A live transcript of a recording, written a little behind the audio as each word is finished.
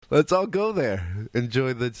Let's all go there.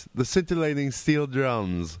 Enjoy the scintillating steel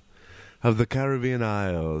drums of the Caribbean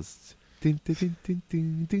Isles. Is that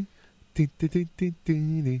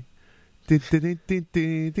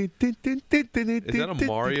a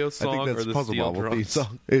Mario song I think that's or the Puzzle steel Bobble theme drums?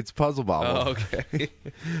 song. It's Puzzle Bobble. Oh, okay.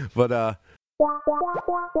 But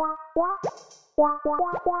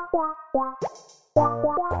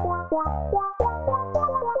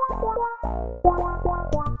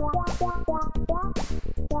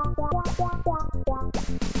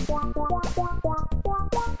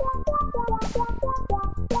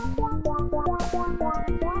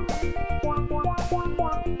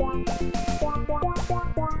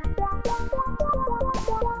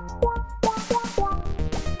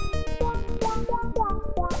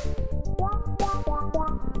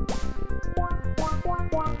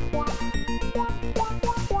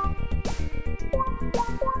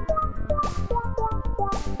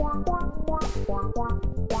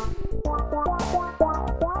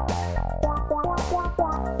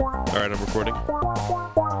All right, I'm recording.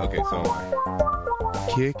 okay, so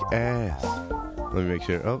kick ass. Let me make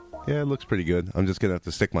sure. Oh, yeah, it looks pretty good. I'm just gonna have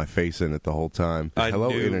to stick my face in it the whole time. Hello,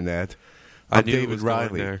 Internet. I'm knew it David was going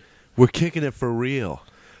Riley. there. We're kicking it for real.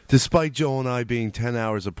 Despite Joel and I being 10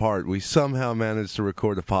 hours apart, we somehow managed to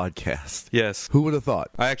record a podcast. Yes. Who would have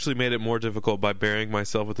thought? I actually made it more difficult by burying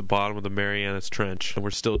myself at the bottom of the Marianas Trench, and we're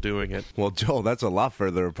still doing it. Well, Joel, that's a lot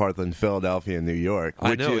further apart than Philadelphia and New York, I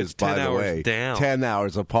which know, is, it's 10 by the hours way, down. 10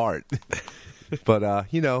 hours apart. But,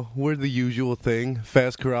 we're the usual thing.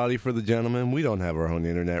 Fast karate for the gentlemen. We don't have our own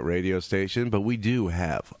internet radio station, but we do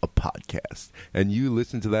have a podcast. And you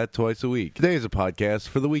listen to that twice a week. Today is a podcast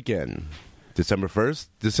for the weekend. December 1st,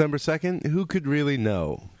 December 2nd, who could really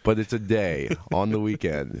know? But it's a day on the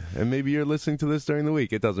weekend. And maybe you're listening to this during the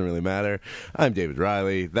week. It doesn't really matter. I'm David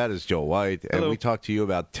Riley. That is Joel White. And Hello. we talk to you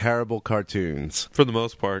about terrible cartoons. For the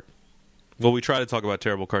most part. Well, we try to talk about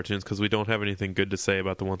terrible cartoons because we don't have anything good to say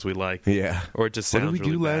about the ones we like. Yeah. Or it just What sounds did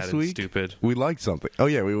we really do bad last and week? stupid. We liked something. Oh,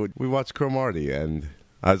 yeah, we watched Cromartie, and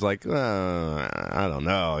I was like, I don't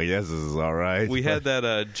know. Yes, this is all right. We had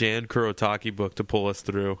that Jan Kurotaki book to pull us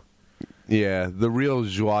through. Yeah, the real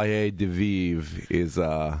joie de vivre is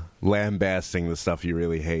lambasting the stuff you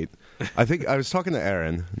really hate. I think I was talking to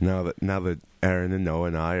Aaron, now that Aaron and Noah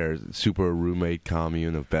and I are super roommate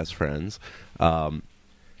commune of best friends.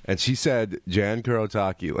 And she said Jan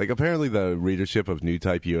Kurotaki, like apparently the readership of New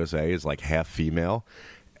Type USA is like half female,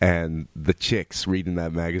 and the chicks reading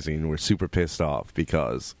that magazine were super pissed off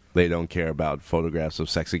because they don't care about photographs of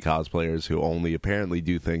sexy cosplayers who only apparently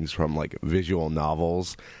do things from like visual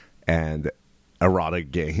novels and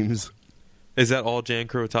erotic games. Is that all Jan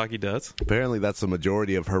Kurotaki does? Apparently that's the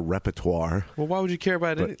majority of her repertoire. Well, why would you care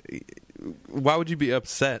about it? Why would you be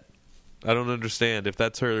upset? I don't understand. If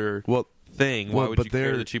that's her thing, why would you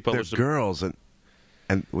care that she published they're girls, and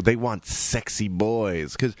they want sexy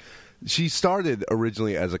boys. Because she started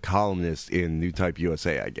originally as a columnist in New Type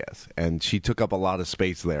USA, I guess. And she took up a lot of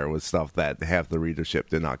space there with stuff that half the readership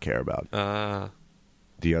did not care about.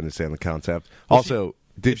 Do you understand the concept? Well, also...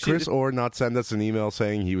 Did Chris Orr not send us an email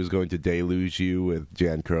saying he was going to deluge you with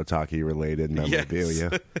Jan Kurotaki-related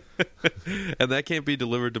memorabilia? Yes. And that can't be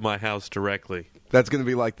delivered to my house directly. That's going to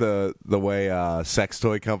be like the way sex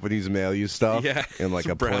toy companies mail you stuff in like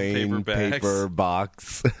a plain paper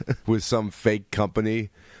box with some fake company.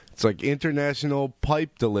 It's like International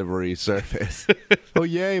Pipe Delivery Service. Oh,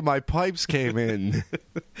 yay, my pipes came in.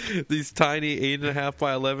 These tiny 8.5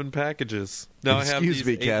 by 11 packages. Now Excuse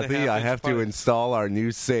me, Kathy, I have to install our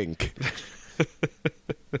new sink.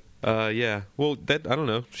 Yeah. Well, I don't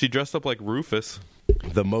know. She dressed up like Rufus.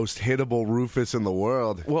 The most hittable Rufus in the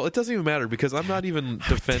world. Well, it doesn't even matter because I'm not even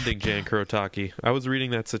defending Jan Kurotaki. I was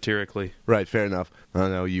reading that satirically. Right, fair enough. I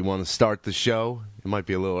don't know. You want to start the show? It might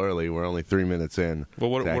be a little early. We're only 3 minutes in. Well,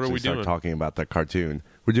 what are we doing? Talking about that cartoon.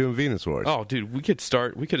 We're doing Venus Wars. Oh, dude, we could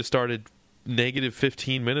have started negative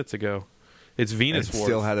 15 minutes ago. It's Venus Wars.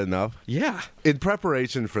 Still had enough? Yeah. In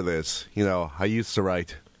preparation for this, I used to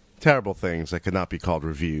write terrible things that could not be called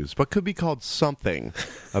reviews, but could be called something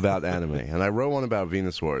about anime. And I wrote one about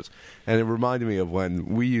Venus Wars. And it reminded me of when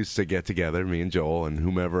we used to get together, me and Joel and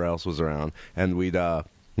whomever else was around, and we'd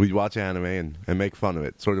watch anime and make fun of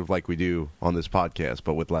it, sort of like we do on this podcast,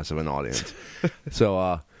 but with less of an audience.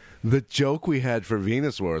 So the joke we had for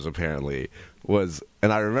Venus Wars, apparently, was,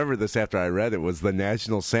 and I remember this after I read it, was the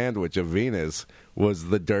national sandwich of Venus was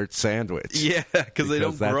the dirt sandwich. Yeah, because they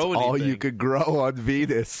don't grow anything. That's all you could grow on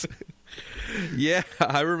Venus. Yeah,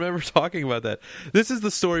 I remember talking about that. This is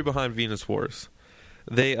the story behind Venus Wars.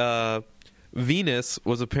 Venus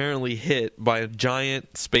was apparently hit by a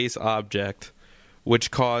giant space object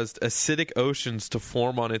which caused acidic oceans to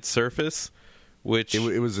form on its surface. Which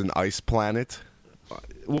it was an ice planet.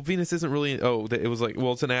 Well, Venus isn't really. It was like,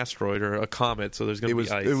 well, it's an asteroid or a comet, so there's going to be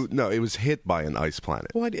ice. It was hit by an ice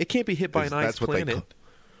planet. Well, it can't be hit by an ice planet.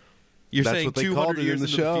 You're saying 200 years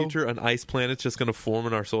into the future, an ice planet's just going to form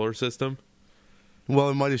in our solar system? Well,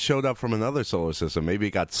 it might have showed up from another solar system. Maybe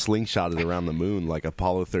it got slingshotted around the moon like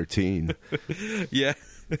Apollo 13. Yeah,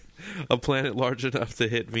 a planet large enough to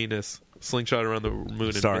hit Venus, slingshot around the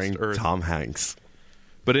moon, starring and missed Earth. Tom Hanks.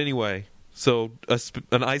 But anyway, so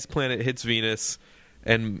an ice planet hits Venus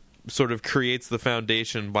and sort of creates the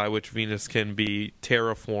foundation by which Venus can be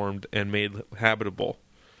terraformed and made habitable.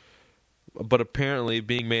 But apparently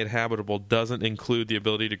being made habitable doesn't include the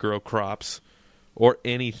ability to grow crops or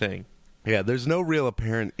anything. Yeah, there's no real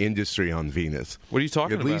apparent industry on Venus. What are you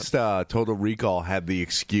talking about? At least Total Recall had the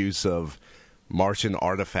excuse of Martian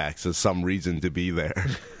artifacts as some reason to be there.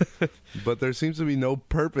 But there seems to be no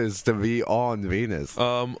purpose to be on Venus.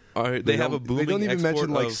 They have a booming. They don't even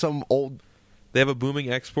mention like some old. They have a booming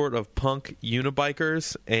export of punk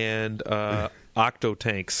unibikers and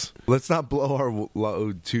octotanks. Let's not blow our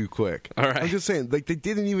load too quick. All right. I'm just saying, like, they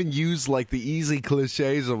didn't even use like the easy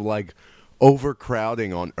cliches of like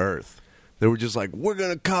overcrowding on Earth. They were just like, we're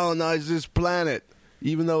gonna colonize this planet,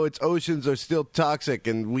 even though its oceans are still toxic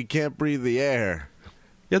and we can't breathe the air.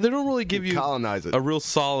 Yeah, they don't really give you colonize it. A real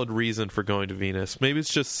solid reason for going to Venus. Maybe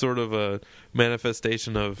it's just sort of a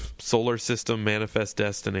manifestation of solar system manifest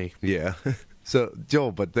destiny. Yeah. So,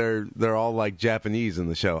 Joel, but they're all like Japanese in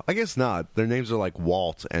the show. I guess not. Their names are like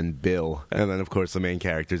Walt and Bill. And then, of course, the main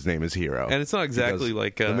character's name is Hiro. And it's not exactly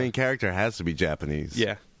like... the main character has to be Japanese.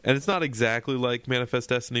 Yeah. And it's not exactly like Manifest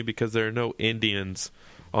Destiny because there are no Indians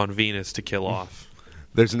on Venus to kill off.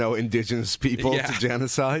 There's no indigenous people to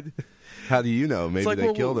genocide? How do you know? Maybe like,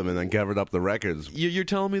 they killed them and then covered up the records. You're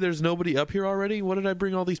telling me there's nobody up here already? What did I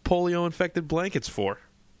bring all these polio-infected blankets for?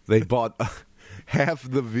 They bought half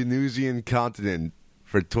the Venusian continent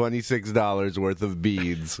for $26 worth of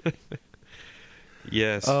beads.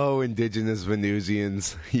 Yes. Oh, indigenous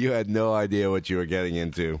Venusians. You had no idea what you were getting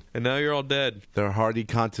into. And now you're all dead. Their hardy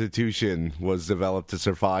constitution was developed to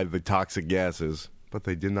survive the toxic gases, but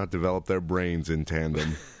they did not develop their brains in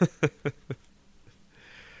tandem.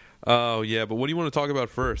 Oh, yeah, but what do you want to talk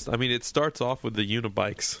about first? I mean, it starts off with the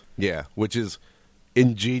unibikes. Yeah, which is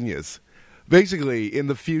ingenious. Basically, in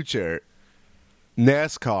the future,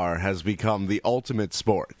 NASCAR has become the ultimate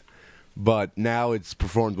sport, but now it's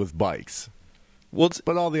performed with bikes. Well,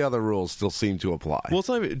 but all the other rules still seem to apply. Well,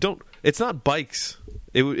 it's not bikes.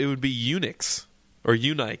 It would be Unix or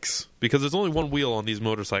Unikes because there's only one wheel on these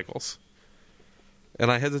motorcycles.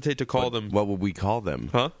 And I hesitate to call them... What would we call them?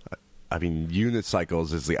 Huh? I mean,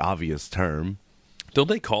 unicycles is the obvious term. Don't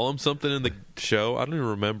they call them something in the show? I don't even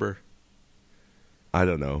remember. I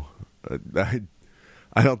don't know.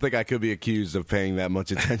 I don't think I could be accused of paying that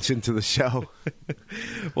much attention to the show.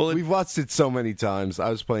 Well, we've watched it so many times. I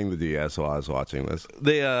was playing the DS while I was watching this.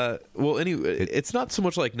 It's not so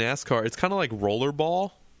much like NASCAR. It's kind of like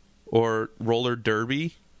rollerball or roller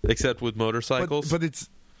derby, except with motorcycles.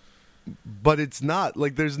 But it's not.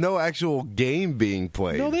 Like, there's no actual game being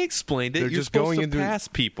played. No, they explained it. They're You're just supposed going to into pass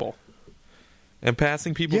people. And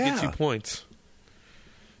passing people gets you points.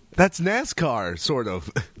 That's NASCAR, sort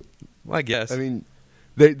of. Well, I guess. I mean...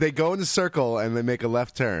 They go in a circle and they make a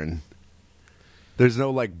left turn. There's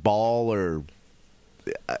no, like, ball or...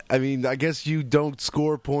 I mean, I guess you don't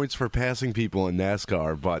score points for passing people in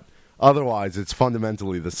NASCAR, but otherwise it's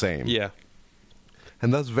fundamentally the same. Yeah.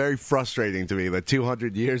 And that's very frustrating to me that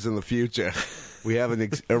 200 years in the future we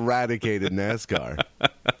haven't eradicated NASCAR.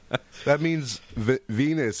 That means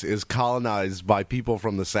Venus is colonized by people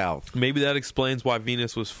from the South. Maybe that explains why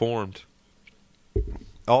Venus was formed.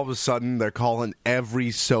 All of a sudden, they're calling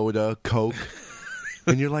every soda Coke.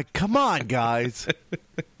 And you're like, come on, guys.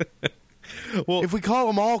 Well, if we call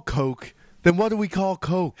them all Coke, then what do we call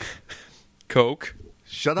Coke? Coke?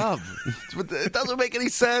 Shut up. It doesn't make any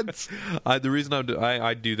sense. The reason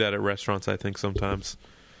I do that at restaurants, I think, sometimes.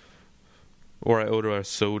 Or I order a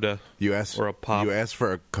soda or a pop. You ask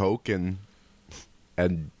for a Coke and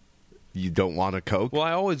you don't want a Coke? Well,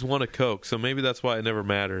 I always want a Coke, so maybe that's why it never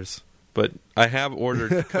matters. But I have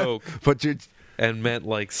ordered Coke and meant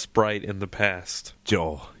like Sprite in the past.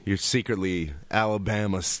 Joel, you're secretly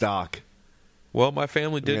Alabama stock. Well, my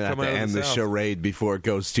family did come out of the South. End the charade before it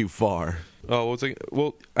goes too far. Oh,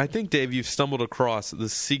 well, I think, Dave, you've stumbled across the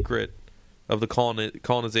secret of the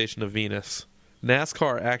colonization of Venus.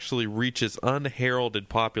 NASCAR actually reaches unheralded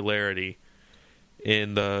popularity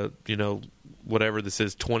in the, whatever this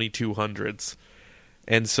is, 2200s.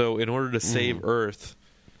 And so in order to save Earth...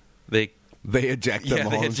 They they eject them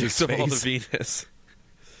all they into eject them all to space. Venus.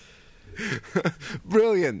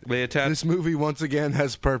 Brilliant. They attach This movie once again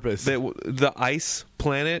has purpose. the ice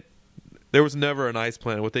planet. There was never an ice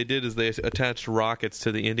planet. What they did is they attached rockets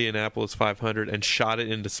to the Indianapolis 500 and shot it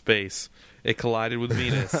into space. It collided with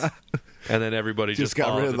Venus, and then everybody just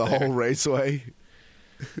got rid of the there. whole raceway.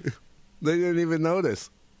 They didn't even notice.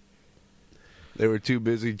 They were too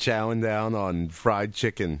busy chowing down on fried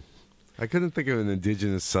chicken. I couldn't think of an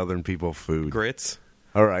indigenous Southern people food. Grits.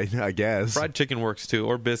 All right, I guess. Fried chicken works too,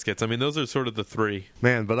 or biscuits. I mean, those are sort of the three.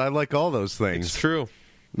 Man, but I like all those things. It's true.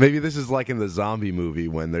 Maybe this is like in the zombie movie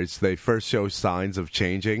when they first show signs of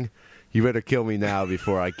changing. You better kill me now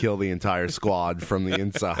before I kill the entire squad from the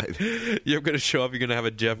inside. You're going to show up, you're going to have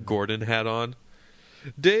a Jeff Gordon hat on.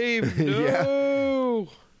 Dave, no!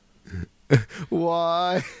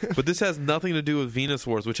 Why? But this has nothing to do with Venus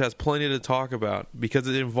Wars, which has plenty to talk about, because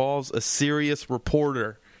it involves a serious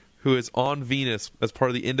reporter who is on Venus as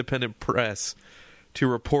part of the independent press to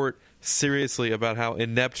report seriously about how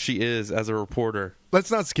inept she is as a reporter.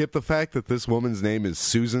 Let's not skip the fact that this woman's name is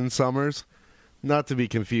Susan Summers. Not to be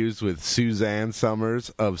confused with Suzanne Summers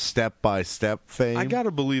of Step by Step fame. I gotta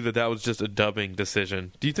believe that was just a dubbing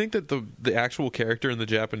decision. Do you think that the actual character in the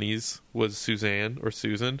Japanese was Suzanne or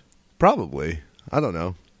Susan? Probably. I don't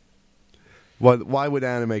know. Why would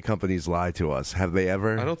anime companies lie to us? Have they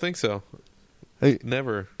ever? I don't think so.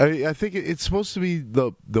 Never. I think it's supposed to be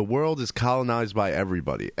the world is colonized by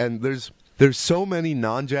everybody, and there's so many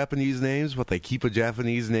non-Japanese names, but they keep a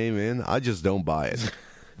Japanese name in. I just don't buy it.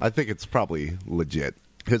 I think it's probably legit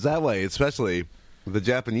because that way, especially the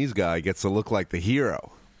Japanese guy gets to look like the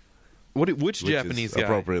hero. Which Japanese is guy?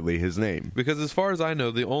 Appropriately, his name. Because as far as I know,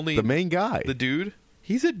 the main guy, the dude,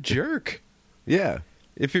 he's a jerk. Yeah.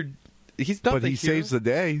 He's not. But he saves the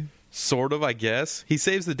day. Sort of, I guess. He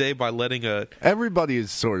saves the day by letting everybody is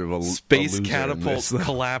sort of a space a catapult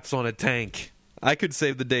collapse on a tank. I could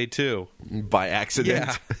save the day too by accident.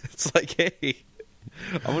 Yeah, it's like, hey,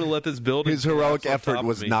 I'm going to let this building. His heroic effort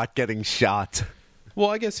was not getting shot. Well,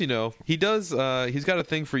 I guess he does. He's got a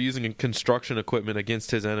thing for using construction equipment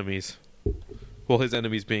against his enemies. Well, his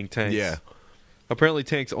enemies being tanks. Yeah. Apparently,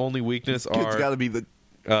 tanks' only weakness It's got to be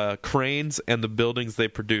the cranes and the buildings they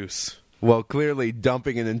produce. Well, clearly,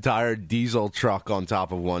 dumping an entire diesel truck on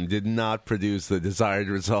top of one did not produce the desired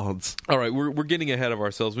results. All right, we're getting ahead of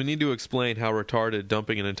ourselves. We need to explain how retarded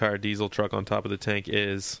dumping an entire diesel truck on top of the tank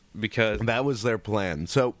is, because that was their plan.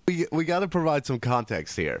 So we got to provide some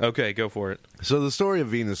context here. Okay, go for it. So the story of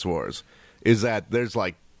Venus Wars is that there's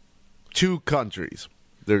like two countries.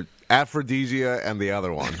 There's Aphrodisia and the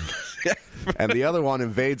other one. And the other one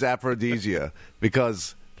invades Aphrodisia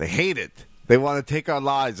because they hate it. They want to take our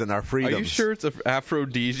lives and our freedoms. Are you sure it's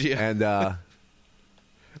Aphrodisia? And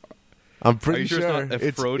I'm pretty sure sure it's not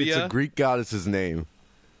it's Aphrodisia? a Greek goddess's name.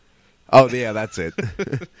 Oh, yeah, that's it.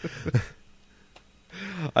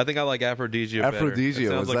 I think I like Aphrodisia better.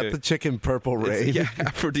 Aphrodisia, was that the chicken Purple Rain? Yeah,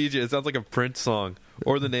 Aphrodisia. It sounds like a Prince song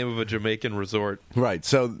or the name of a Jamaican resort. Right,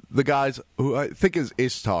 so the guys, who I think is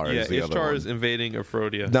Ishtar Yeah, is the Ishtar other one. is invading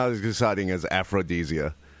Aphrodisia. Not as exciting as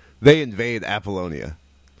Aphrodisia. They invade Apollonia.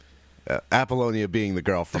 Apollonia being the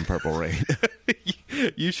girl from Purple Rain.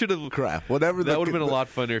 You should have... Crap, whatever. That would have been a lot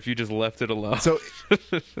funnier if you just left it alone. So,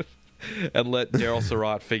 and let Daryl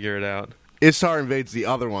Surratt figure it out. Ishtar invades the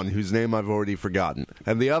other one, whose name I've already forgotten.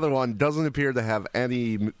 And the other one doesn't appear to have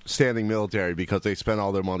any standing military because they spent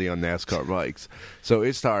all their money on NASCAR bikes. So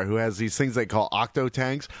Ishtar, who has these things they call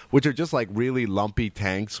octo-tanks, which are just like really lumpy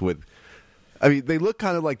tanks with... I mean, they look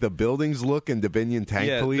kind of like the buildings look in Dominion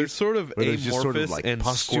Tank Police. They're sort of where amorphous there's just sort of like and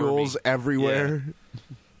pustules squirmy. everywhere. Yeah.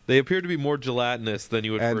 They appear to be more gelatinous than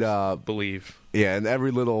you would first believe. Yeah, and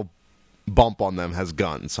every little bump on them has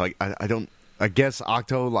guns. So I don't... I guess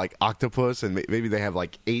Octo, like octopus, and maybe they have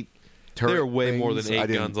like 8 turret There are way things. more than 8 I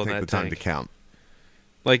didn't guns on take that the time tank. to count.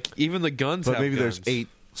 Like, even the guns But have maybe guns. there's 8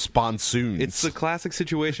 sponsoons. It's the classic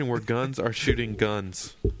situation where guns are shooting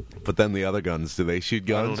guns. But then the other guns, do they shoot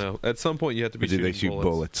guns? I don't know. At some point, you have to be Or do shooting they shoot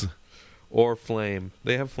bullets? Or flame.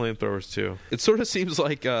 They have flamethrowers, too. It sort of seems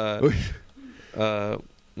like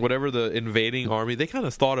whatever the invading army, they kind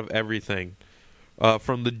of thought of everything.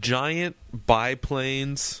 From the giant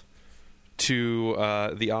biplanes to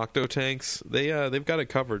the octo tanks, they've got it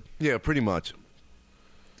covered. Yeah, pretty much.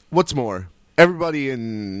 What's more, everybody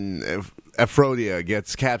in Aphrodisia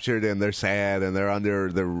gets captured and they're sad and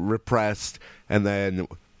they're repressed, and then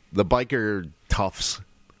the biker toughs,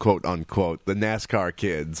 quote unquote, the NASCAR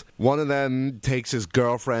kids, one of them takes his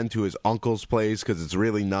girlfriend to his uncle's place because it's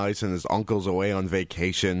really nice and his uncle's away on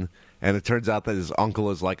vacation, and it turns out that his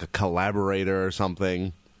uncle is like a collaborator or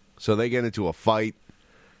something, so they get into a fight.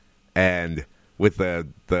 and with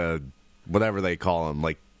the whatever they call them,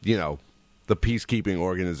 like, you know, the peacekeeping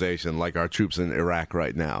organization, like our troops in Iraq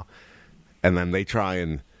right now, and then they try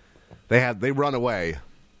and they run away,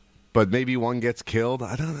 but maybe one gets killed.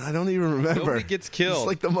 I don't even remember. Nobody gets killed. It's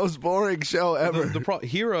like the most boring show ever.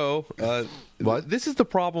 Hero. What? This is the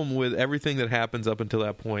problem with everything that happens up until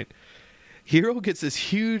that point. Hero gets this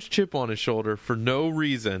huge chip on his shoulder for no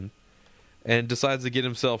reason, and decides to get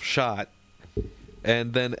himself shot.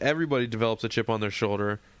 And then everybody develops a chip on their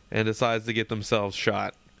shoulder and decides to get themselves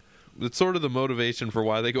shot. It's sort of the motivation for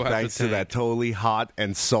why they go after Thanks to that totally hot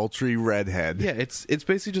and sultry redhead. Yeah, it's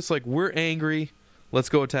basically just like, we're angry, let's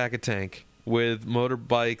go attack a tank with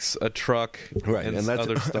motorbikes, a truck, Right, and and that's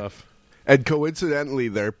other stuff. And coincidentally,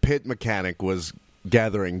 their pit mechanic was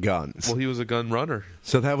gathering guns. Well, he was a gun runner.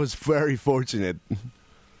 So that was very fortunate.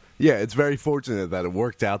 Yeah, it's very fortunate that it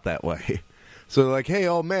worked out that way. So they're like, hey,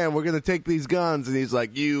 old man, we're going to take these guns. And he's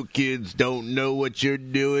like, you kids don't know what you're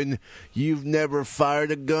doing. You've never fired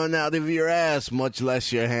a gun out of your ass, much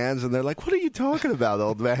less your hands. And they're like, what are you talking about,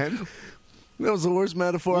 old man? That was the worst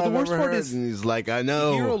metaphor I've ever heard. And he's like, I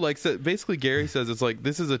know. Hero basically Gary says it's like,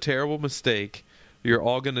 this is a terrible mistake. You're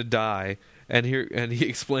all going to die. And he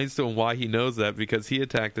explains to him why he knows that, because he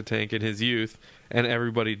attacked the tank in his youth and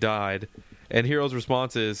everybody died. And Hero's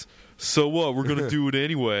response is, so what? We're going to do it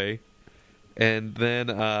anyway. And then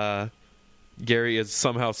Gary is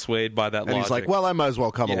somehow swayed by that logic. And he's like, well, I might as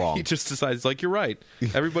well come along. He just decides, like, you're right.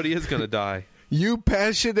 Everybody is going to die. You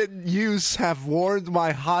passionate youths have warmed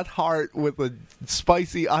my hot heart with a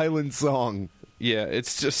spicy island song. Yeah,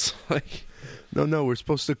 it's just like... No, we're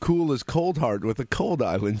supposed to cool his cold heart with a cold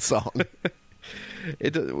island song.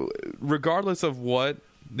 Regardless of what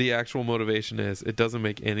the actual motivation is, it doesn't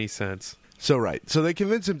make any sense. So they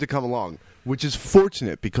convince him to come along, which is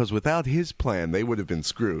fortunate, because without his plan, they would have been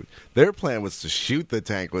screwed. Their plan was to shoot the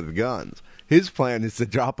tank with guns. His plan is to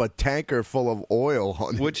drop a tanker full of oil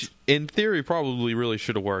on it. Which, in theory, probably really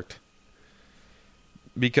should have worked.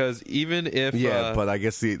 Because even if... Yeah, but I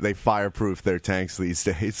guess they fireproof their tanks these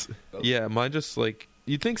days. Yeah, mine just, like...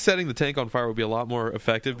 You'd think setting the tank on fire would be a lot more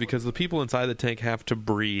effective, because the people inside the tank have to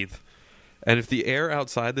breathe. And if the air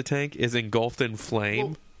outside the tank is engulfed in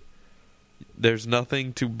flame, there's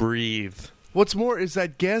nothing to breathe. What's more is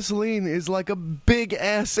that gasoline is like a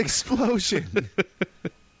big-ass explosion.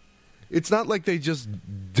 It's not like they just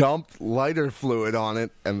dumped lighter fluid on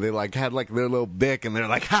it and they had their little bic and they're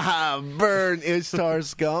like, ha, burn, Ishtar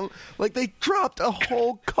scum. Like, they dropped a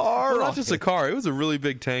whole car. Well, not just a car. It was a really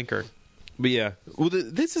big tanker. But yeah, well,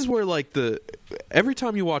 this is where every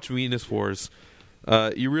time you watch Venus Wars,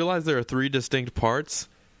 you realize there are 3 distinct parts,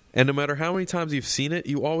 and no matter how many times you've seen it,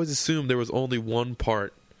 you always assume there was only one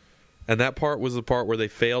part, and that part was the part where they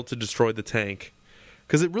failed to destroy the tank,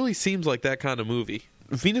 because it really seems like that kind of movie.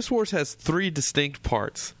 Venus Wars has 3 distinct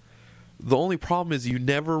parts. The only problem is you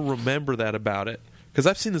never remember that about it, because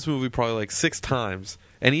I've seen this movie probably like 6 times,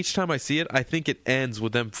 and each time I see it, I think it ends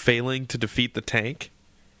with them failing to defeat the tank.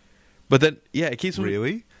 But then, yeah, it keeps...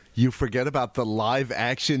 Really? You forget about the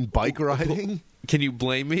live-action bike riding? Can you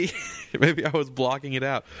blame me? Maybe I was blocking it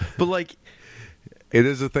out. But, like... It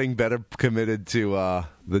is a thing better committed to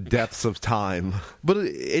the depths of time. But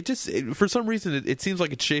for some reason, it seems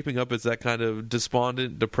like it's shaping up as that kind of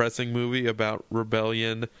despondent, depressing movie about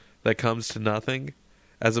rebellion that comes to nothing,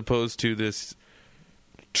 as opposed to this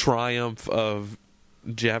triumph of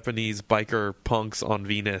Japanese biker punks on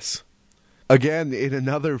Venus. Again, in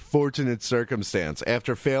another fortunate circumstance,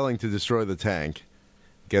 after failing to destroy the tank,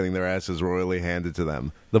 getting their asses royally handed to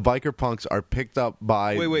them, the biker punks are picked up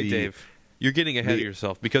by... Wait, Dave. You're getting ahead of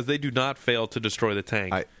yourself, because they do not fail to destroy the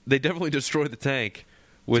tank. They definitely destroy the tank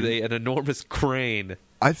with an enormous crane.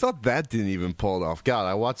 I thought that didn't even pull it off. God,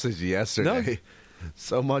 I watched this yesterday. No.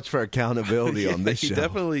 So much for accountability on this show.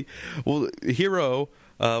 Definitely. Well, Hero,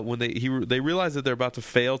 when they realize that they're about to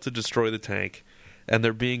fail to destroy the tank, and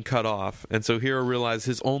they're being cut off, and so Hero realizes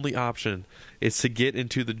his only option is to get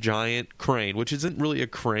into the giant crane, which isn't really a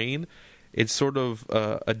crane. It's sort of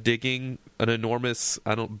an enormous,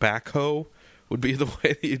 backhoe would be the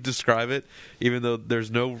way that you describe it, even though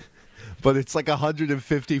there's no... But it's like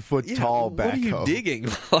 150-foot tall backhoe. What are you digging?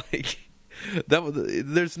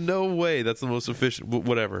 There's no way that's the most efficient...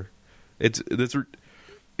 Whatever. It's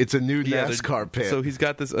a new NASCAR pit. So he's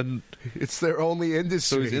got this... it's their only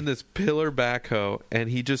industry. So he's in this pillar backhoe, and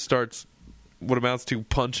he just starts what amounts to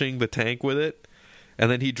punching the tank with it, and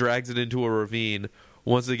then he drags it into a ravine,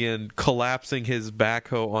 once again collapsing his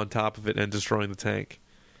backhoe on top of it and destroying the tank.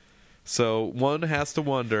 So one has to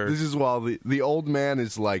wonder. This is while the old man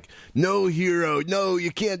is like, "No, hero, no, you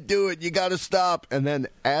can't do it. You got to stop." And then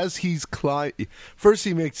as he's first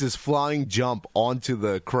he makes this flying jump onto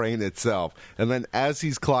the crane itself, and then as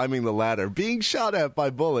he's climbing the ladder, being shot at by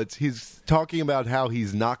bullets, he's talking about how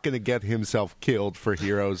he's not going to get himself killed for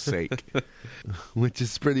Hero's sake, which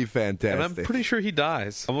is pretty fantastic. And I'm pretty sure he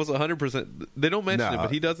dies. Almost 100%. They don't mention it,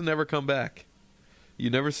 but he doesn't ever come back. You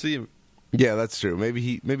never see him. Yeah, that's true. Maybe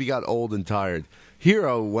he got old and tired.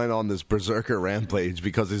 Hero went on this berserker rampage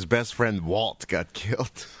because his best friend Walt got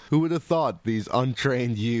killed. Who would have thought these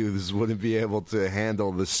untrained youths wouldn't be able to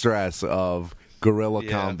handle the stress of guerrilla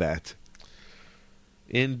combat?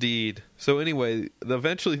 Indeed. So anyway,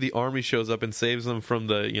 eventually the army shows up and saves them from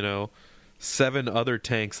the, 7 other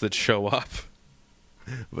tanks that show up.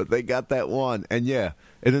 But they got that one. And yeah,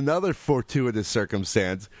 in another fortuitous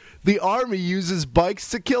circumstance, the army uses bikes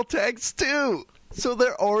to kill tanks too. So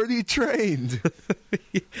they're already trained.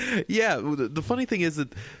 Yeah, the funny thing is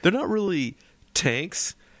that they're not really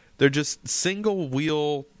tanks. They're just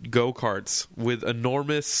single-wheel go-karts with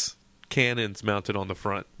enormous cannons mounted on the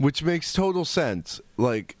front. Which makes total sense.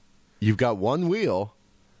 Like, you've got one wheel,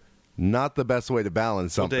 not the best way to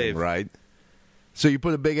balance something, Dave, right? So you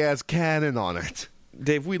put a big-ass cannon on it.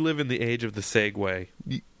 Dave, we live in the age of the Segway,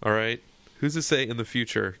 all right? Who's to say in the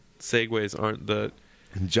future Segways aren't the...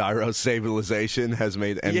 Gyro stabilization has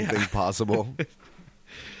made anything possible.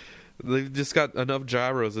 They've just got enough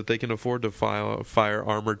gyros that they can afford to fire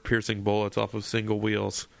armored piercing bullets off of single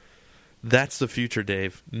wheels. That's the future,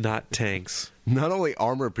 Dave, not tanks. Not only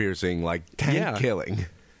armor piercing, like tank killing.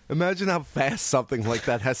 Imagine how fast something like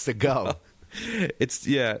that has to go.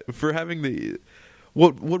 For having the...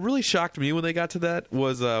 What really shocked me when they got to that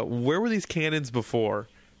was where were these cannons before?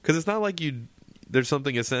 Because it's not like there's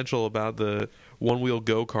something essential about the one-wheel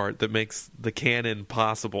go-kart that makes the cannon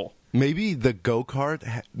possible. Maybe the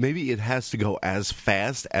go-kart, maybe it has to go as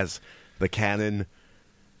fast as the cannon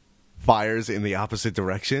fires in the opposite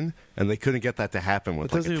direction, and they couldn't get that to happen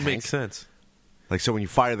with It doesn't even tank. make sense. Like, so when you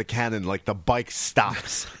fire the cannon, like, the bike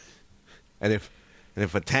stops. and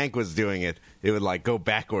if a tank was doing it, it would, like, go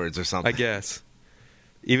backwards or something. I guess.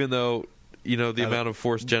 Even though, the amount of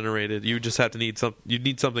force generated, you just have to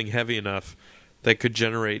need something heavy enough that could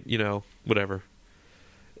generate, whatever.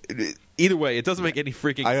 Either way, it doesn't make any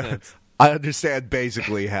freaking sense. I understand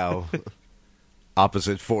basically how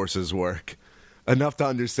opposite forces work. Enough to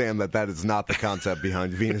understand that is not the concept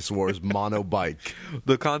behind Venus Wars mono bike.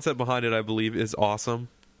 The concept behind it, I believe, is awesome.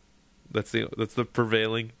 That's the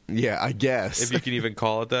prevailing. Yeah, I guess. If you can even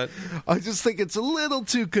call it that. I just think it's a little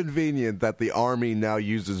too convenient that the army now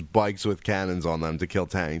uses bikes with cannons on them to kill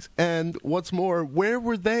tanks. And what's more, where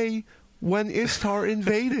were they when Ishtar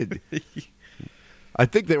invaded? I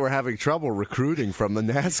think they were having trouble recruiting from the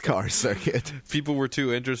NASCAR circuit. People were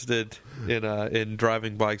too interested in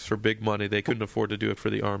driving bikes for big money. They couldn't afford to do it for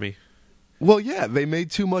the army. Well, yeah, they made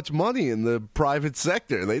too much money in the private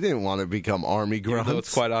sector. They didn't want to become army grunts. Even though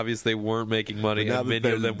it's quite obvious they weren't making money, and many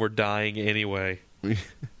of them were dying anyway.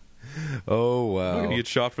 Oh, wow. I'm going to get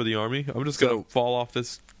shot for the army? I'm just going to fall off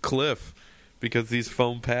this cliff because these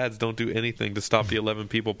foam pads don't do anything to stop the 11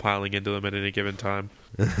 people piling into them at any given time.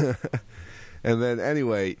 And then,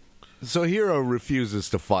 anyway, so Hero refuses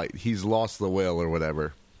to fight. He's lost the will or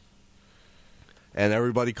whatever. And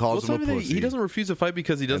everybody calls him a pussy. He doesn't refuse to fight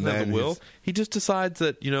because he doesn't have the will. He just decides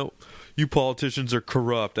that, you politicians are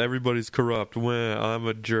corrupt. Everybody's corrupt. I'm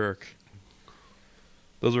a jerk.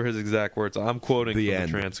 Those were his exact words. I'm quoting from the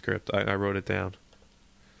transcript. I wrote it down.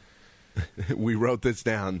 We wrote this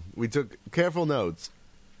down. We took careful notes.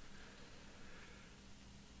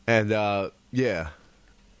 And, yeah.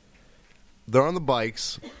 They're on the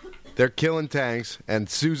bikes. They're killing tanks, and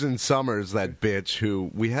Susan Summers, that bitch, who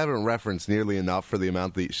we haven't referenced nearly enough for the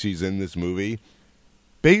amount that she's in this movie,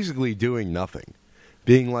 basically doing nothing.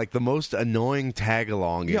 Being like the most annoying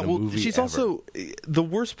tag-along in a movie she's ever. Also, the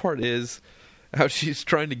worst part is how she's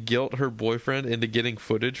trying to guilt her boyfriend into getting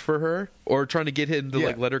footage for her, or trying to get him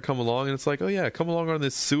to let her come along, and it's like, oh yeah, come along on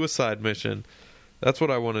this suicide mission. That's what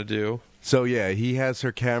I want to do. So yeah, he has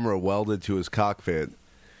her camera welded to his cockpit.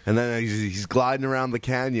 And then he's gliding around the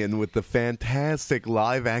canyon with the fantastic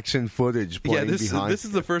live-action footage playing behind. This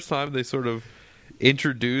is the first time they sort of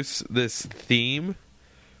introduce this theme,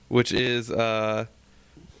 which is I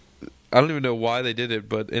don't even know why they did it,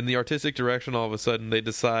 but in the artistic direction, all of a sudden they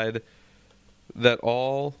decide that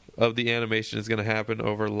all of the animation is going to happen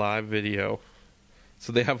over live video.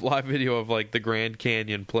 So they have live video of like the Grand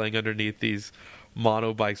Canyon playing underneath these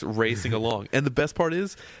monobikes racing along. And the best part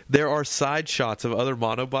is there are side shots of other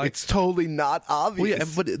monobikes. It's totally not obvious.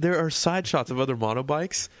 Well, yeah, but there are side shots of other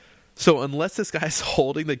monobikes So unless this guy's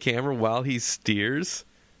holding the camera while he steers,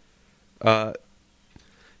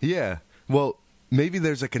 Yeah. Well, maybe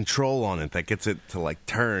there's a control on it that gets it to like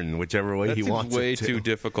turn whichever way that he seems wants way it to. too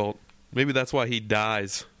difficult. Maybe that's why he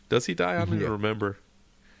dies. Does he die? I don't Yeah. even remember.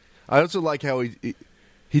 I also like how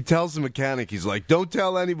he tells the mechanic, he's like, "Don't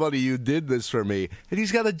tell anybody you did this for me," and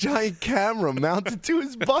he's got a giant camera mounted to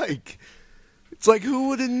his bike. It's like, who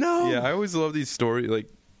would have known? Yeah, I always love these stories. Like,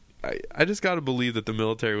 I just got to believe that the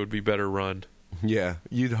military would be better run. Yeah,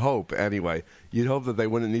 you'd hope anyway. You'd hope that they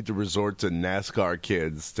wouldn't need to resort to NASCAR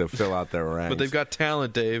kids to fill out their ranks. But they've got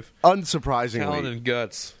talent, Dave. Unsurprisingly, Talent and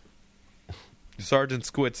guts. Sergeant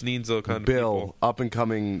Squitz needs those kind of Bill, people. up and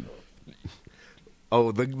coming.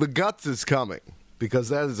 Oh, the guts is coming because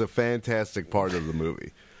that is a fantastic part of the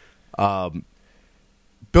movie.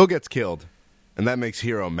 Bill gets killed, and that makes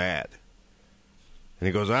Hero mad. And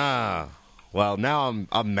he goes, well, now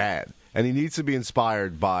I'm mad, and he needs to be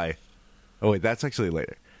inspired by. Oh wait, that's actually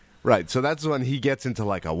later. Right, so that's when he gets into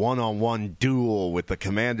like a one-on-one duel with the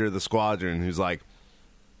commander of the squadron, who's like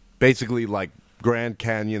basically like Grand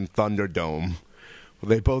Canyon Thunderdome.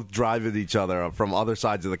 They both drive at each other from other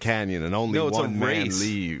sides of the canyon, and only It's a one man race.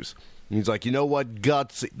 leaves. And he's like, you know what,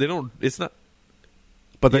 guts. They don't. It's not.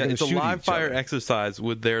 But they're Yeah, going it's to a shoot live each fire other. exercise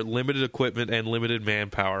with their limited equipment and limited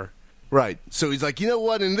manpower. Right. So he's like, you know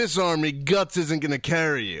what? In this army, guts isn't going to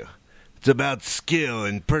carry you. It's about skill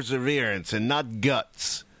and perseverance and not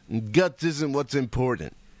guts. And guts isn't what's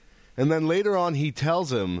important. And then later on, he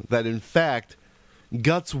tells him that, in fact,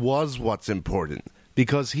 guts was what's important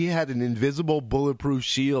because he had an invisible bulletproof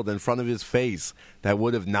shield in front of his face that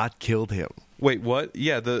would have not killed him. Wait, what?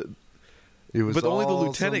 Yeah, It was but only the all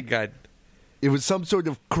lieutenant guy. It was some sort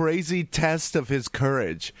of crazy test of his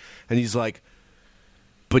courage. And he's like,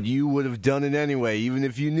 but you would have done it anyway, even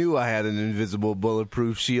if you knew I had an invisible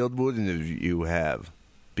bulletproof shield, wouldn't you have?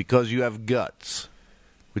 Because you have guts,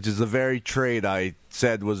 which is the very trait I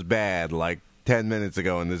said was bad like 10 minutes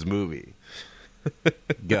ago in this movie.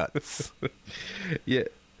 Guts. Yeah,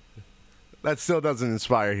 That still doesn't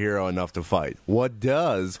inspire Hero enough to fight. What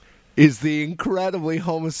does is the incredibly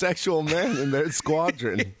homosexual man in their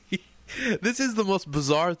squadron. this is the most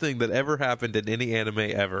bizarre thing that ever happened in any anime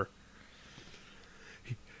ever.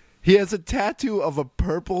 He has a tattoo of a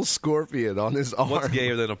purple scorpion on his arm. What's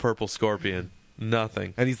gayer than a purple scorpion?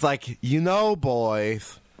 Nothing. And he's like, you know,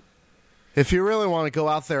 boys, if you really want to go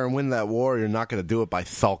out there and win that war, you're not going to do it by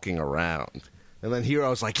sulking around. And then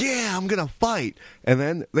Hero's like, yeah, I'm going to fight. And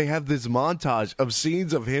then they have this montage of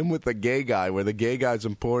scenes of him with the gay guy where the gay guy's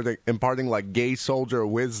imparting like gay soldier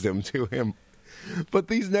wisdom to him. But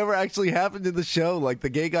these never actually happened in the show. Like, the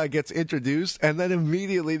gay guy gets introduced, and then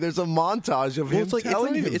immediately there's a montage of him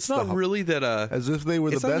telling him it's stuff. not really that As if they were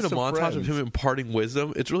the it's best not even a of montage friends. of him imparting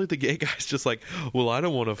wisdom. It's really the gay guy's just like, well, I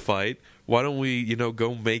don't want to fight. Why don't we,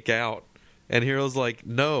 go make out? And Hero's like,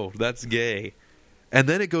 no, that's gay. And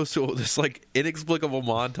then it goes to this like inexplicable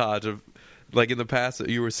montage of like in the past that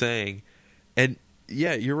you were saying, and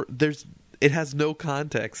yeah, it has no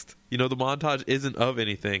context. The montage isn't of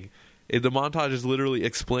anything. The montage is literally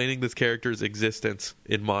explaining this character's existence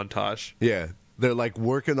in montage. Yeah, they're like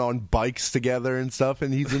working on bikes together and stuff,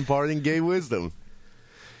 and he's imparting gay wisdom.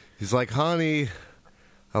 He's like, honey,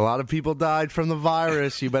 a lot of people died from the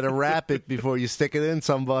virus. You better wrap it before you stick it in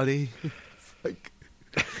somebody. It's like,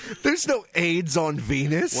 there's no AIDS on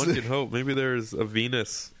Venus. One can hope. Maybe there's a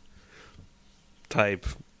Venus type.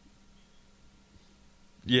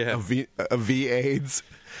 Yeah. A V AIDS.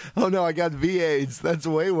 Oh no, I got V AIDS. That's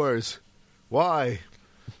way worse. Why?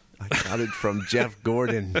 I got it from Jeff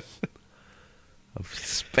Gordon of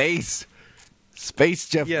Space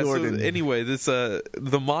Jeff Gordon. So anyway, this the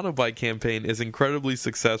Monobike campaign is incredibly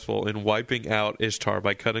successful in wiping out Ishtar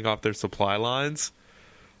by cutting off their supply lines.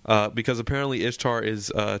 Because apparently Ishtar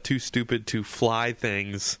is too stupid to fly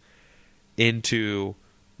things into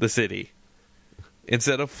the city.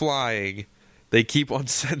 Instead of flying, they keep on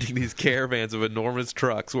sending these caravans of enormous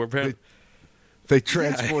trucks where apparently they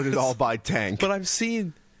transport it all by tank. But I've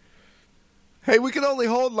seen. Hey, we can only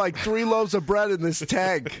hold like 3 loaves of bread in this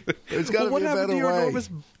tank. There's got to What be a happened better to your way. enormous?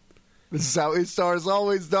 This is how Ishtar has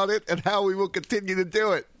always done it, and how we will continue to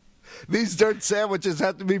do it. These dirt sandwiches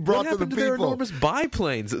have to be brought What to the happened to their people. enormous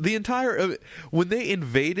biplanes? The entire when they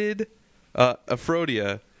invaded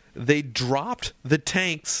Aphrodia, they dropped the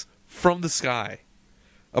tanks from the sky.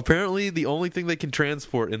 Apparently, the only thing they can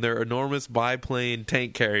transport in their enormous biplane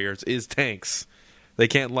tank carriers is tanks. They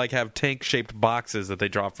can't have tank-shaped boxes that they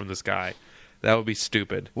drop from the sky. That would be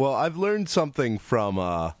stupid. Well, I've learned something from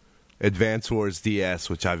Advance Wars DS,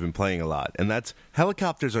 which I've been playing a lot, and that's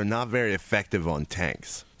helicopters are not very effective on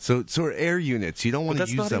tanks. So are air units. You don't want to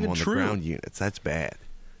that's use not them even on the true. ground units. That's bad.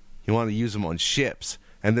 You want to use them on ships.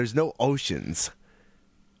 And there's no oceans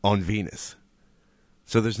on Venus.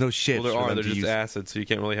 So there's no ships. Well, there for are. them They're to just use. acid, so you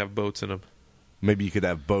can't really have boats in them. Maybe you could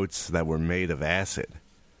have boats that were made of acid.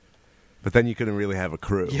 But then you couldn't really have a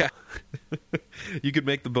crew. Yeah. You could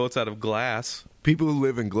make the boats out of glass. People who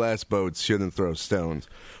live in glass boats shouldn't throw stones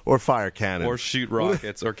or fire cannons. Or shoot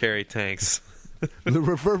rockets or carry tanks. The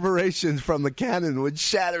reverberations from the cannon would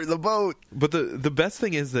shatter the boat. But the best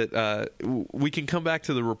thing is that we can come back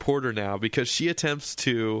to the reporter now, because she attempts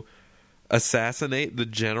to assassinate the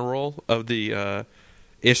general of the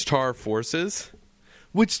Ishtar forces.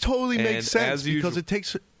 Which totally And makes sense as because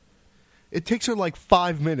usual- it takes her like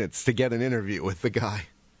 5 minutes to get an interview with the guy.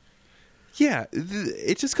 Yeah,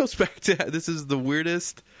 it just goes back to this is the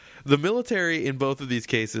weirdest. The military in both of these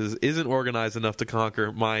cases isn't organized enough to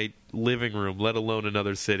conquer my living room, let alone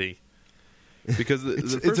another city. Because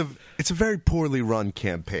It's a very poorly run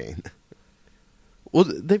campaign. well,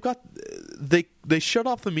 they shut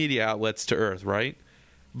off the media outlets to Earth, right?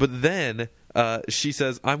 But then she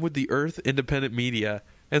says, "I'm with the Earth Independent Media,"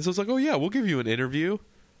 and so it's like, "Oh yeah, we'll give you an interview."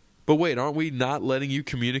 But wait, aren't we not letting you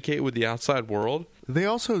communicate with the outside world?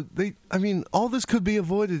 All this could be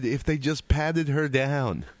avoided if they just patted her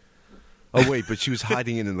down. Oh wait, but she was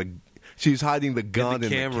hiding the gun in the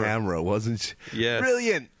camera, wasn't she? Yes.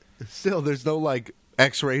 Brilliant. Still, there's no like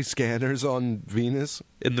X-ray scanners on Venus.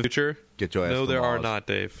 In the future? Get your ass No, to there are Mars. not,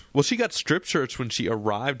 Dave. Well, she got strip searched when she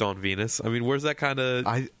arrived on Venus. I mean, where's that kind of...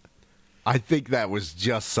 I think that was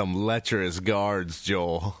just some lecherous guards,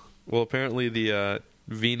 Joel. Well, apparently the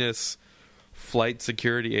Venus Flight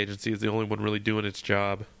Security Agency is the only one really doing its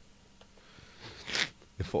job.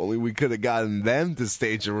 If only we could have gotten them to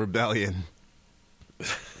stage a rebellion.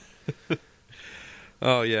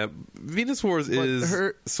 Oh, yeah. Venus Wars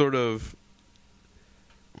is sort of...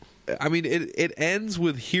 I mean, it ends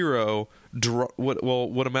with Hero...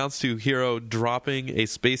 what amounts to Hero dropping a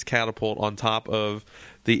space catapult on top of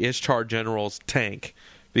the Ishtar General's tank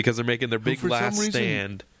because they're making their big last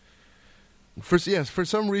stand. For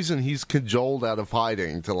some reason, he's cajoled out of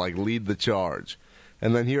hiding to like lead the charge,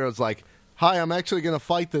 and then Hero's like, "Hi, I'm actually going to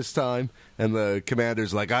fight this time," and the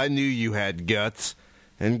commander's like, "I knew you had guts,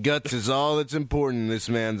 and guts is all that's important in this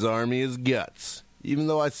man's army is guts. Even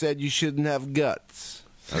though I said you shouldn't have guts,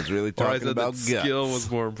 I was really Or I talking said about that guts." skill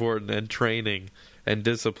was more important, and training and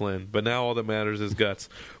discipline, but now all that matters is guts,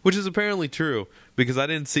 which is apparently true because I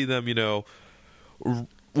didn't see them.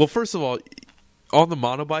 Well, first of all, on the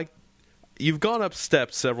monobike. You've gone up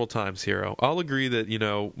steps several times, Hero. I'll agree that,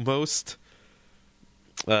 most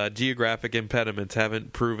geographic impediments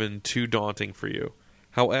haven't proven too daunting for you.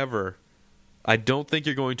 However, I don't think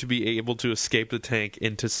you're going to be able to escape the tank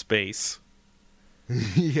into space.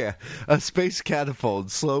 Yeah, a space catapult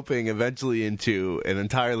sloping eventually into an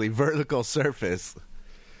entirely vertical surface.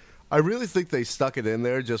 I really think they stuck it in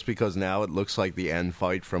there just because now it looks like the end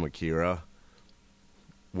fight from Akira,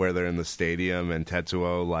 where they're in the stadium and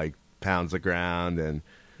Tetsuo, pounds the ground and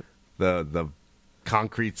the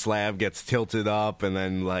concrete slab gets tilted up and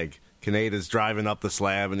then Kaneda's driving up the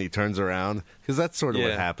slab and he turns around because that's sort of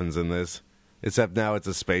what happens in this, except now it's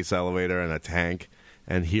a space elevator and a tank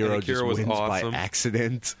and Hero just wins by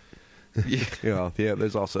accident. Yeah.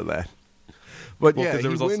 There's also that, but he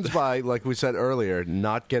wins by, like we said earlier,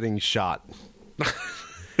 not getting shot.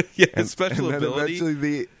 Yeah, and special then ability.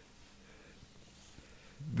 Eventually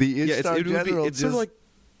the Ishtar General it's sort of like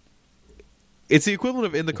it's the equivalent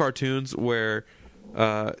of in the cartoons where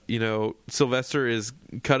Sylvester is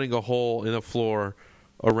cutting a hole in the floor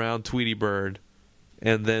around Tweety Bird,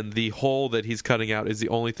 and then the hole that he's cutting out is the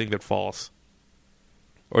only thing that falls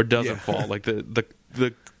or doesn't fall. Like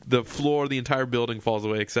the floor, the entire building falls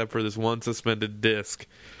away except for this one suspended disc,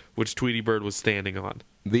 which Tweety Bird was standing on.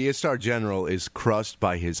 The Ishtar General is crushed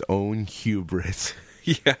by his own hubris.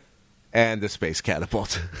 Yeah, and the space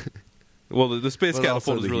catapult. Well, the space But catapult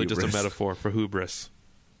also is the really just a hubris. metaphor for hubris.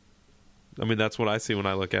 I mean, that's what I see when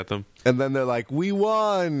I look at them. And then they're like, "We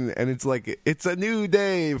won!" And it's like, it's a new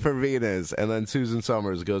day for Venus. And then Susan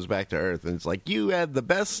Summers goes back to Earth, and it's like, "You had the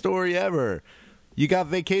best story ever. You got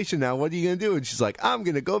vacation now. What are you going to do?" And she's like, "I'm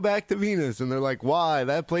going to go back to Venus." And they're like, "Why?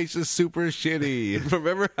 That place is super shitty."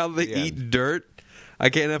 Remember how they eat dirt? I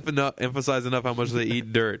can't emphasize enough how much they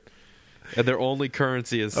eat dirt. And their only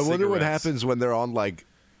currency is I wonder what cigarettes. happens when they're on,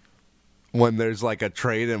 when there's a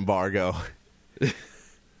trade embargo.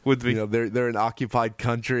 They're an occupied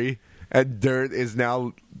country, and dirt is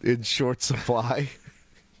now in short supply.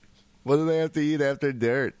 What do they have to eat after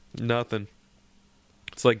dirt? Nothing.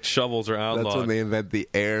 It's like shovels are outlawed. That's when they invent the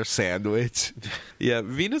air sandwich. Yeah,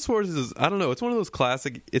 Venus Wars is, I don't know, it's one of those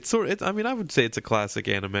classic, I mean, I would say it's a classic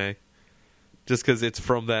anime. Just because it's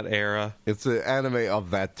from that era. It's an anime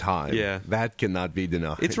of that time. Yeah. That cannot be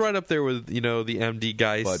denied. It's right up there with, the MD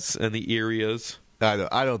Geists and the Irias.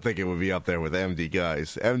 I don't think it would be up there with MD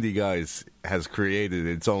Guys. MD Guys has created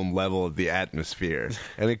its own level of the atmosphere,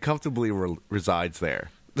 and it comfortably resides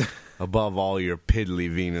there, above all your piddly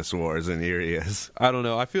Venus Wars and Irias. I don't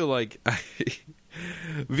know. I feel like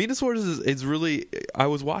Venus Wars is really... I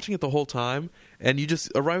was watching it the whole time, and you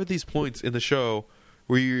just arrive at these points in the show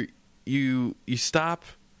where you stop,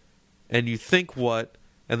 and you think what,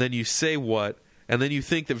 and then you say what, and then you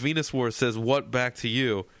think that Venus Wars says what back to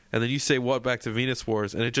you, and then you say what back to Venus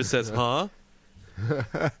Wars, and it just says, huh?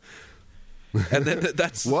 And then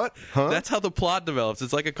that's... What? Huh? That's how the plot develops.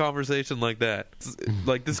 It's like a conversation like that. It's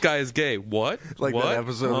like, this guy is gay. What? Like what? that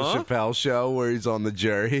episode of Chappelle's Show where he's on the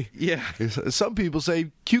jury. Yeah. Some people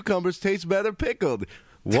say cucumbers taste better pickled.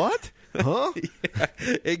 What? Huh? Yeah,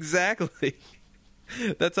 exactly.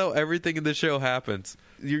 That's how everything in the show happens.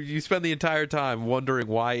 You spend the entire time wondering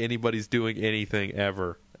why anybody's doing anything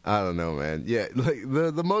ever. I don't know, man. Yeah, like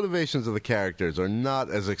the motivations of the characters are not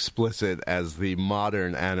as explicit as the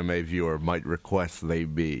modern anime viewer might request they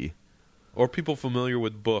be. Or people familiar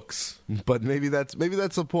with books. But maybe that's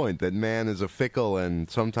the point, that man is a fickle and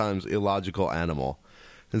sometimes illogical animal.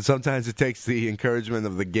 And sometimes it takes the encouragement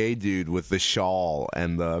of the gay dude with the shawl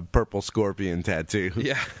and the purple scorpion tattoo.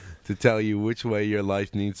 Yeah. To tell you which way your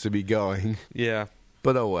life needs to be going. Yeah.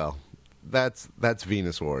 But oh well. That's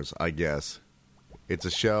Venus Wars, I guess. It's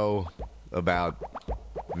a show about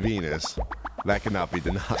Venus. That cannot be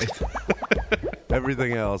denied.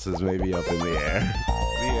 Everything else is maybe up in the air.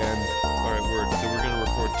 The end. All right, so we're going to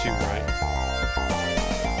record 2, right?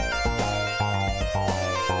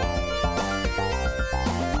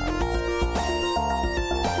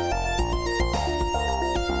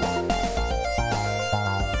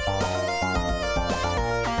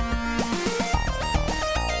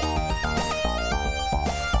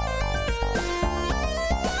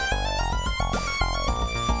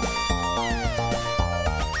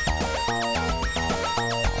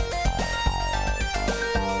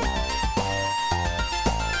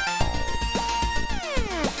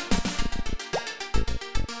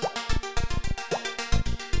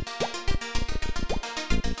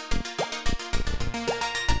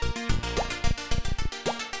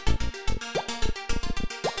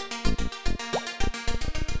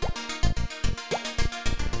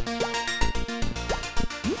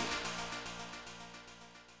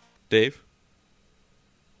 Dave?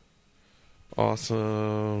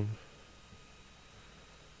 Awesome.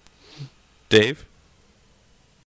 Dave?